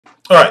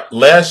All right,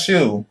 last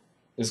shoe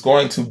is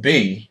going to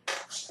be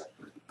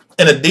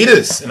an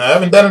Adidas, and I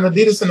haven't done an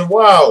Adidas in a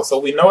while, so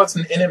we know it's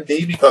an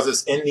NMD because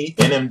it's in the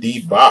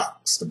NMD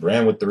box, the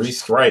brand with 3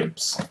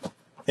 stripes,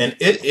 and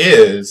it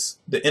is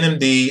the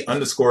NMD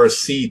underscore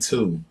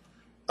C2.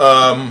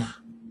 The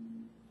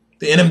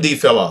NMD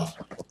fell off.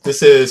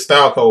 This is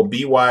style code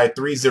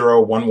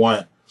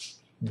BY3011.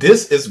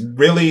 This is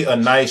really a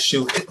nice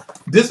shoe.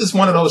 This is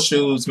one of those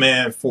shoes,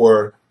 man,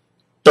 for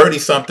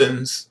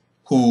 30-somethings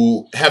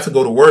who have to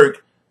go to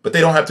work, but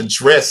they don't have to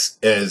dress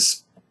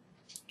as,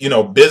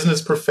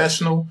 business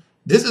professional.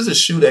 This is a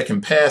shoe that can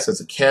pass as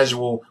a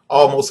casual,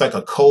 almost like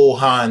a Cole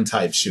Haan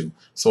type shoe.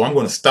 So I'm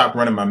going to stop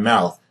running my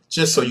mouth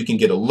just so you can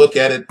get a look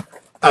at it.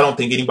 I don't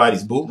think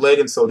anybody's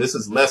bootlegging, so this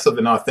is less of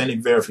an authentic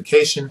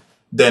verification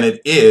than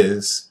it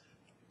is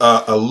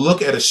a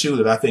look at a shoe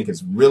that I think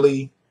is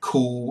really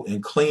cool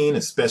and clean,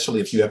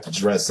 especially if you have to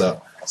dress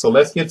up. So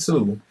let's get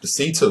to the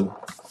C2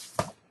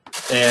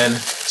 and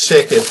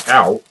check it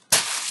out.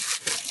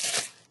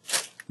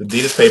 The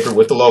Adidas paper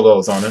with the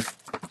logos on it.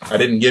 I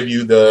didn't give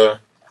you the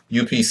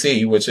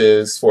UPC, which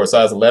is for a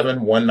size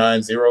 11,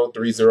 190,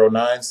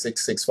 309,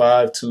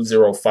 665,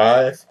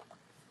 205.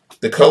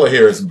 The color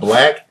here is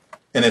black,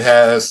 and it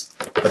has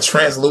a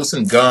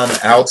translucent gum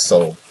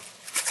outsole.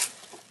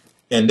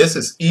 And this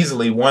is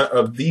easily one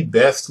of the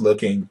best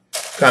looking,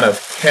 kind of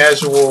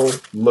casual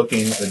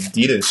looking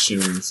Adidas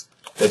shoes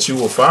that you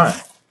will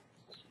find.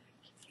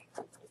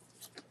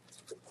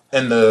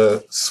 And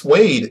the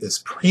suede is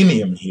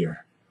premium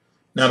here.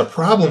 Now the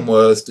problem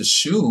was the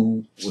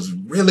shoe was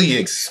really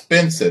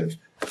expensive,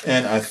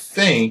 and I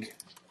think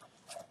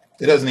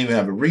it doesn't even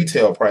have a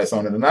retail price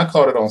on it, and I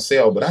caught it on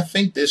sale, but I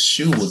think this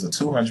shoe was a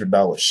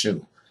 $200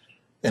 shoe.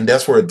 And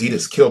that's where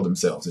Adidas killed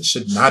themselves. It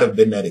should not have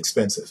been that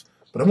expensive.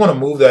 But I want to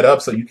move that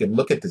up so you can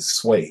look at this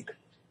suede.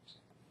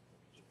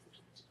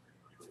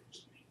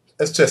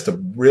 That's just a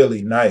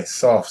really nice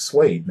soft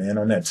suede, man,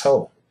 on that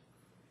toe.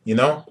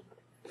 And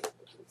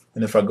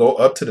if I go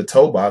up to the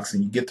toe box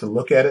and you get to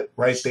look at it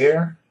right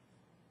there,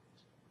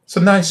 it's a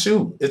nice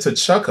shoe. It's a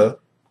chukka,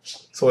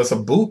 so it's a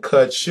boot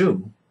cut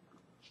shoe.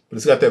 But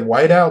it's got that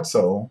white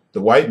outsole, the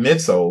white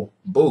midsole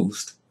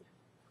boost,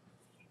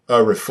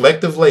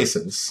 reflective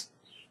laces.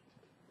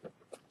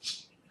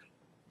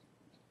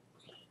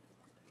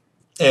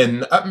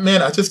 And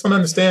man, I just don't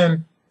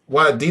understand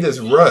why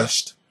Adidas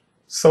rushed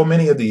so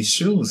many of these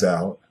shoes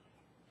out,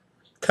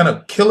 kind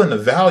of killing the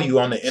value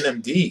on the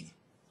NMD.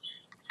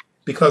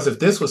 Because if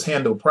this was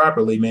handled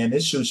properly, man,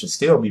 this shoe should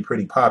still be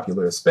pretty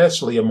popular,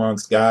 especially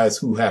amongst guys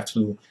who have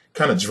to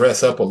kind of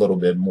dress up a little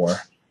bit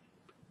more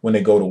when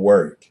they go to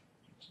work.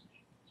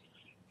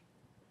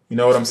 You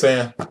know what I'm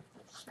saying?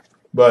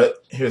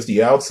 But here's the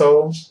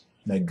outsole,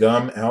 that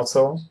gum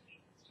outsole.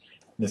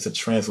 And it's a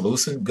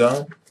translucent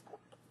gum.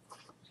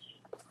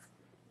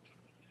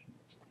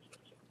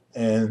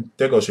 And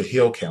there goes your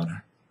heel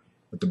counter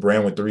with the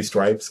brand with 3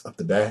 stripes up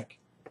the back,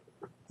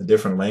 the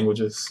different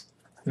languages.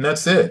 And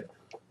that's it.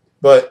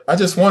 But I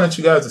just wanted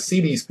you guys to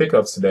see these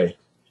pickups today,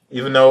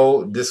 even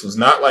though this was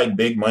not like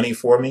big money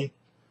for me.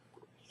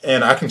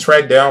 And I can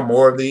track down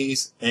more of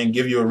these and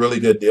give you a really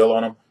good deal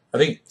on them. I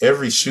think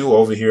every shoe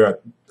over here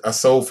I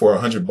sold for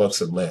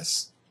 $100 or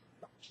less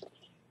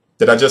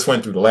that I just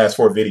went through the last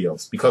 4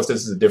 videos, because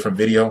this is a different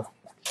video.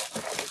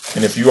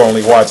 And if you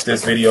only watched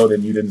this video,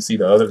 then you didn't see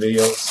the other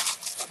videos.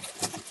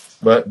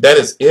 But that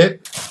is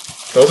it.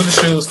 Those are the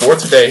shoes for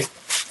today.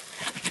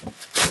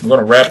 I'm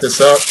going to wrap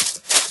this up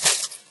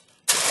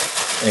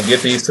and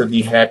get these to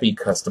the happy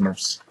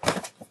customers.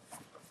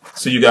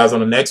 See you guys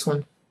on the next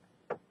one.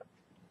 I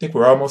think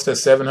we're almost at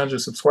 700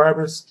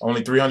 subscribers.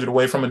 Only 300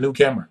 away from a new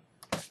camera.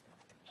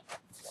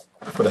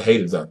 For the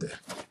haters out there.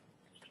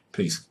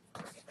 Peace.